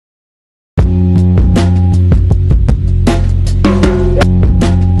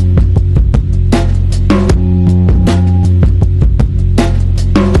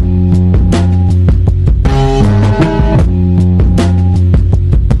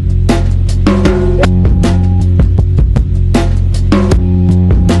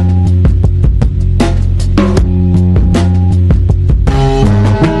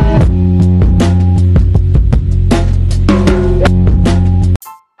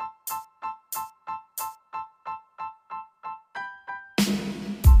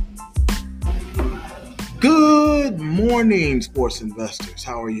Good morning, sports investors.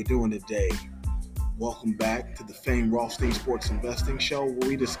 How are you doing today? Welcome back to the famed Rothstein Sports Investing Show, where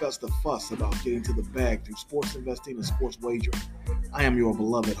we discuss the fuss about getting to the bag through sports investing and sports wagering. I am your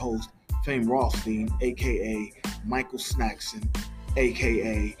beloved host, famed Rothstein, aka Michael Snackson,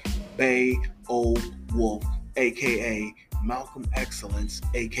 aka Bay Old Wolf, aka Malcolm Excellence,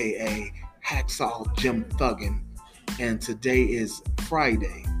 aka Hacksaw Jim Thuggin, and today is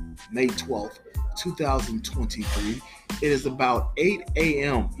Friday, May 12th, 2023. It is about 8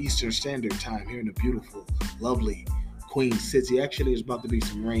 a.m. Eastern Standard Time here in the beautiful, lovely Queen City. Actually, there's about to be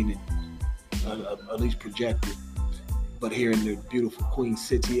some rain, at least projected. But here in the beautiful Queen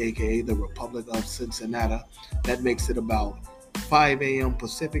City, aka the Republic of Cincinnati, that makes it about 5 a.m.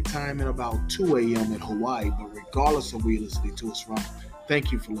 Pacific Time and about 2 a.m. in Hawaii. But regardless of where you're listening to us from,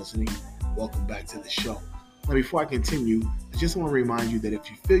 thank you for listening. Welcome back to the show. Now, before I continue, I just want to remind you that if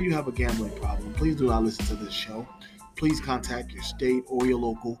you feel you have a gambling problem, please do not listen to this show. Please contact your state or your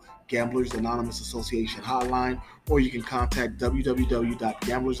local Gamblers Anonymous Association hotline, or you can contact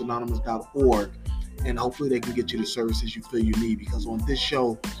www.gamblersanonymous.org, and hopefully they can get you the services you feel you need, because on this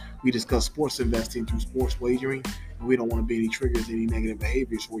show, we discuss sports investing through sports wagering, and we don't want to be any triggers, any negative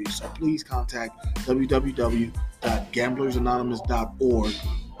behaviors for you. So please contact www.gamblersanonymous.org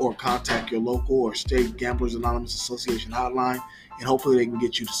or contact your local or state Gamblers Anonymous Association hotline, and hopefully they can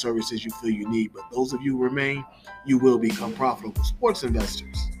get you the services you feel you need. But those of you who remain, you will become profitable sports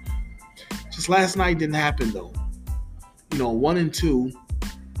investors. Just last night didn't happen though. 1 and 2,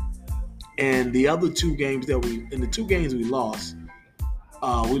 and the other two games the two games we lost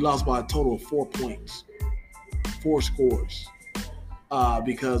by a total of 4 points, 4 scores,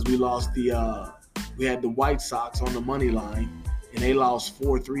 because we lost we had the White Sox on the money line, and they lost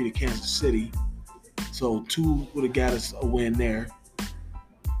 4-3 to Kansas City. So 2 would have got us a win there,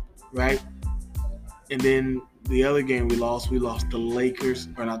 right? And then the other game we lost the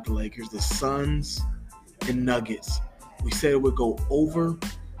Suns and Nuggets. We said it would go over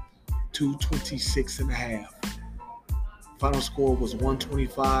 226.5. Final score was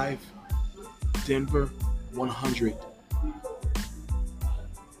 125, Denver 100,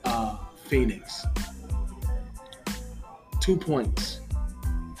 Phoenix. 2 points.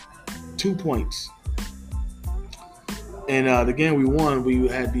 And the game we won, we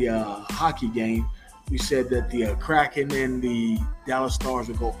had the hockey game. We said that the Kraken and the Dallas Stars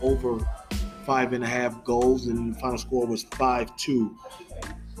would go over 5.5 goals, and the final score was 5-2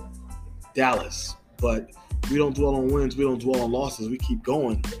 Dallas. But we don't dwell on wins, we don't dwell on losses, we keep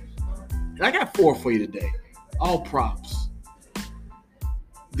going. And I got 4 for you today, all props.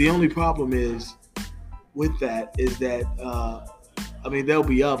 The only problem is with that is that they'll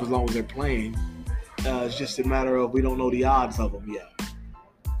be up as long as they're playing. It's just a matter of we don't know the odds of them yet.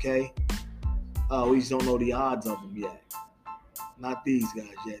 Okay, we just don't know the odds of them yet. Not these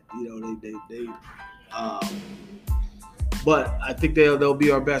guys yet. They. But I think they'll be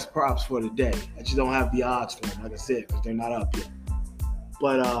our best props for today. I just don't have the odds for them, like I said, because they're not up yet.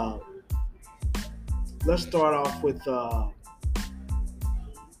 But let's start off with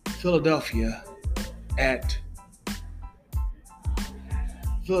Philadelphia at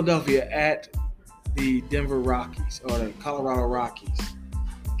the Denver Rockies, or the Colorado Rockies.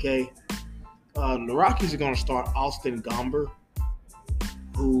 Okay, the Rockies are going to start Austin Gomber,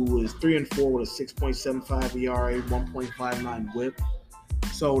 who is 3-4 with a 6.75 ERA, 1.59 WHIP.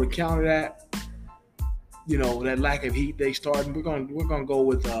 So to counter that, that lack of heat they started, we're gonna go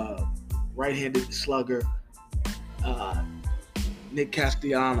with right-handed slugger Nick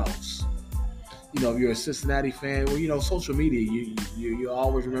Castellanos. If you're a Cincinnati fan, social media, you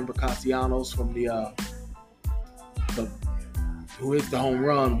always remember Castellanos from the who hits the home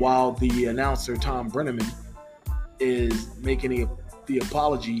run while the announcer Tom Brenneman is making the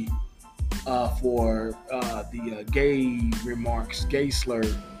apology for the gay slur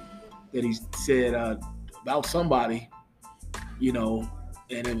that he said about somebody, and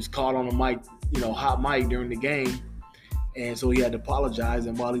it was caught on the mic, hot mic during the game, and so he had to apologize.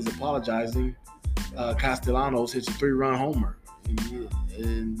 And while he's apologizing, Castellanos hits a 3-run homer,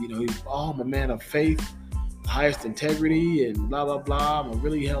 and he's I'm a man of faith, highest integrity, and blah blah blah. I'm a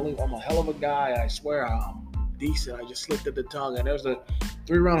hell of a guy. I swear I'm decent. I just slipped at the tongue, and there's a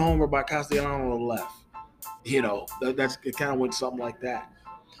 3-run homer by Castellanos on the left. It kind of went something like that.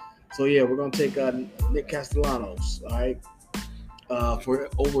 So yeah, we're gonna take Nick Castellanos, all right, for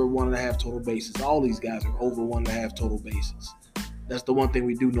over 1.5 total bases. All these guys are over 1.5 total bases. That's the one thing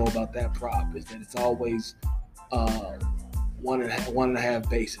we do know about that prop, is that it's always 1.5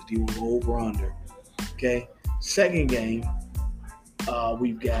 bases. Do you want to go over or under? Okay. Second game,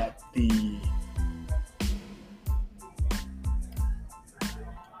 we've got the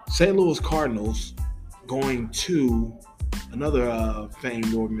St. Louis Cardinals going to another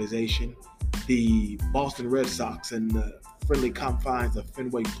famed organization, the Boston Red Sox, in the friendly confines of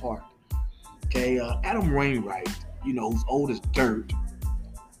Fenway Park. Okay, Adam Wainwright, who's old as dirt,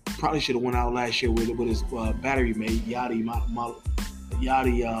 probably should have went out last year with his battery mate Yadier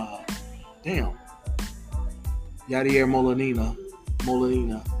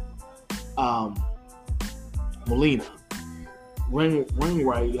Molina.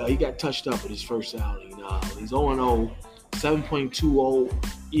 Wainwright, he got touched up at his first outing. He's 0-0, 7.20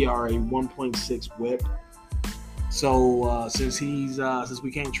 ERA, 1.6 WHIP. So since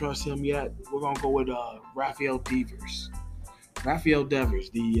we can't trust him yet, we're gonna go with Rafael Devers. Rafael Devers,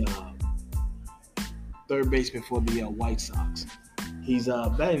 the third baseman for the White Sox. He's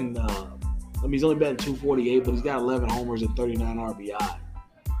batting. He's only batting 248, but he's got 11 homers and 39 RBI.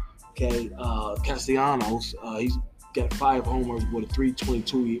 Okay, Castellanos, he's got 5 homers with a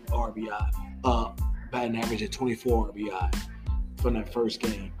 322 RBI, batting average at 24 RBI from that first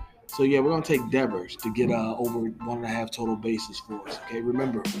game. So yeah, we're gonna take Devers to get over 1.5 total bases for us. Okay,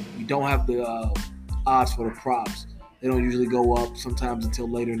 remember we don't have the odds for the props. They don't usually go up sometimes until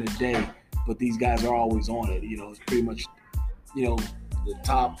later in the day, but these guys are always on it. It's pretty much the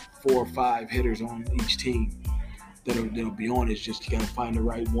top 4 or 5 hitters on each team that'll be on it. It's just you gotta find the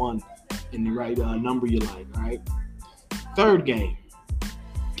right one and the right number you like. All right. Third game.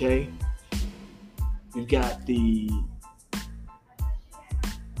 Okay, we've got the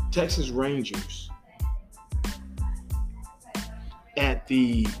Texas Rangers at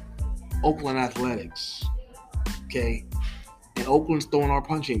the Oakland Athletics. Okay, and Oakland's throwing our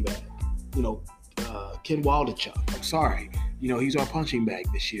punching bag. Ken Waldichuk. I'm sorry. He's our punching bag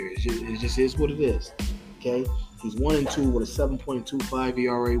this year. It just is what it is. Okay, he's 1-2 with a 7.25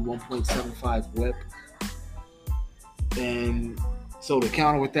 ERA, 1.75 WHIP. And so to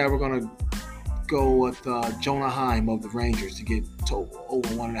counter with that, we're gonna go with Jonah Heim of the Rangers to get over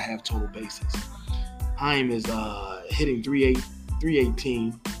 1.5 total bases. Heim is hitting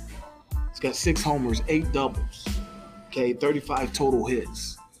 318. He's got 6 homers, 8 doubles. Okay, 35 total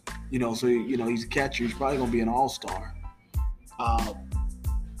hits. So he's a catcher. He's probably gonna be an all-star.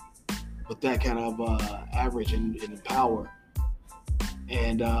 With that kind of average and power.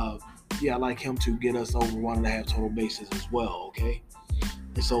 And I like him to get us over 1.5 total bases as well. Okay.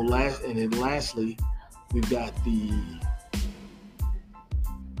 And so lastly, we've got the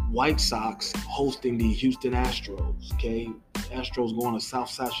White Sox hosting the Houston Astros. Okay, Astros going to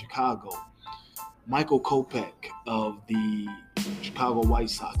Southside Chicago. Michael Kopech of the Chicago White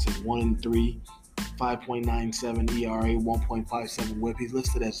Sox is 1-3, 5.97 ERA, 1.57 WHIP. He's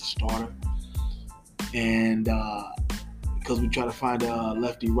listed as a starter, and because we try to find a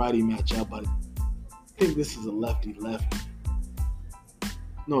lefty-righty matchup, but I think this is a lefty-lefty.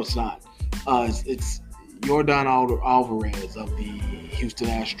 No, it's not. It's Yordan Alvarez of the Houston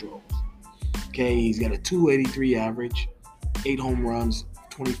Astros. Okay, he's got a 283 average, 8 home runs,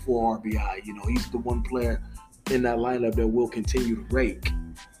 24 RBI. He's the one player in that lineup that will continue to rake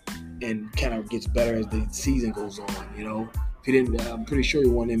and kind of gets better as the season goes on. If he didn't, I'm pretty sure he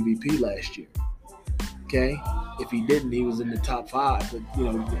won MVP last year. Okay, if he didn't, he was in the top 5. But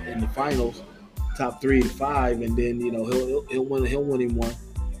in the finals, top 3 to 5, and then he'll win him one.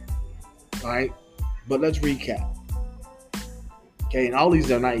 All right, but let's recap. Okay, and all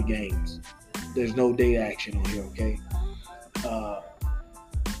these are night games. There's no day action on here. Okay.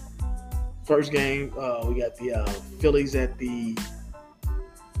 First game, we got the Phillies at the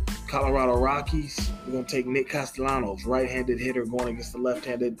Colorado Rockies. We're going to take Nick Castellanos, right-handed hitter, going against the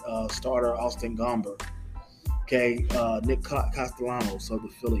left-handed starter, Austin Gomber. Okay, Nick Castellanos of the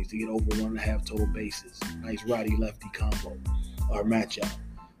Phillies to get over 1.5 total bases. Nice righty-lefty combo or matchup.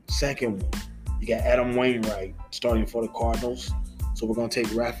 Second one, you got Adam Wainwright starting for the Cardinals. So we're going to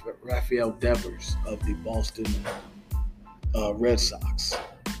take Rafael Devers of the Boston Red Sox.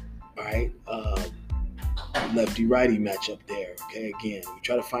 All right, lefty-righty matchup there. Okay, again, we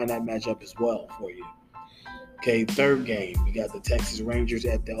try to find that matchup as well for you. Okay, third game, we got the Texas Rangers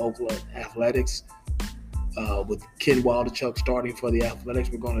at the Oakland Athletics with Ken Waldichuk starting for the Athletics.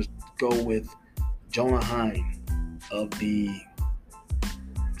 We're going to go with Jonah Heim of the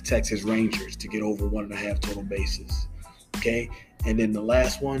Texas Rangers to get over 1.5 total bases. Okay, and then the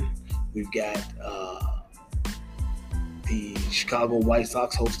last one, we've got the Chicago White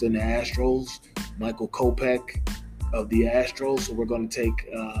Sox hosting the Astros. Michael Kopech of the Astros. So we're going to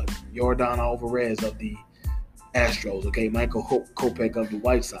take Yordan Alvarez of the Astros. Okay, Michael Kopech of the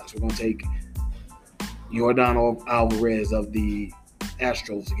White Sox. We're going to take Yordan Alvarez of the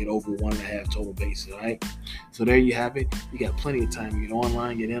Astros to get over 1.5 total bases, all right? So there you have it. You got plenty of time to get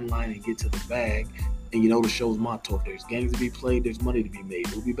online, get in line, and get to the bag. And you know the show's motto, if there's games to be played, there's money to be made.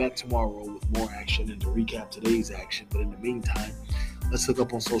 We'll be back tomorrow with more action and to recap today's action. But in the meantime, let's look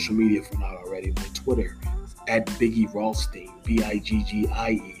up on social media if we're not already. My Twitter, at Biggie Rothstein, BIGGIE,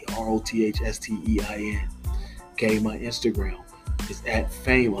 okay, my Instagram is at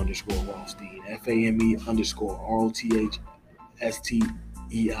Fame_Rothstein,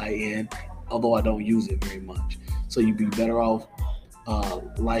 FAME_ROTHSTEIN, although I don't use it very much. So you'd be better off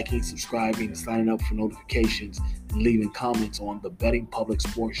liking, subscribing, signing up for notifications, and leaving comments on the Betting Public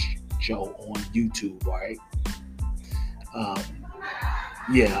Sports Show on YouTube, all right?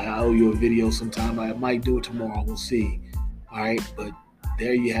 Yeah, I owe you a video sometime. I might do it tomorrow. We'll see. All right, but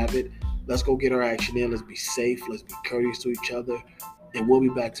there you have it. Let's go get our action in. Let's be safe. Let's be courteous to each other. And we'll be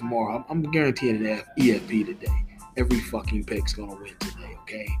back tomorrow. I'm guaranteeing an EFP today. Every fucking pick's going to win today,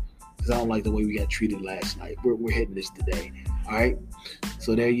 okay? Because I don't like the way we got treated last night. We're hitting this today. All right?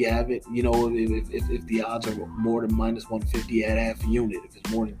 So there you have it. You know, if the odds are more than minus 150, add half a unit. If it's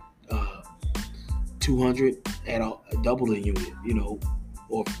more than 200, add double the unit, you know,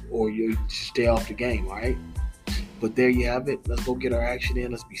 or you stay off the game, all right? But there you have it. Let's go get our action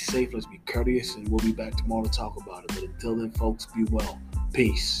in. Let's be safe. Let's be courteous. And we'll be back tomorrow to talk about it. But until then, folks, be well.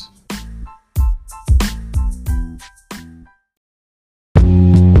 Peace.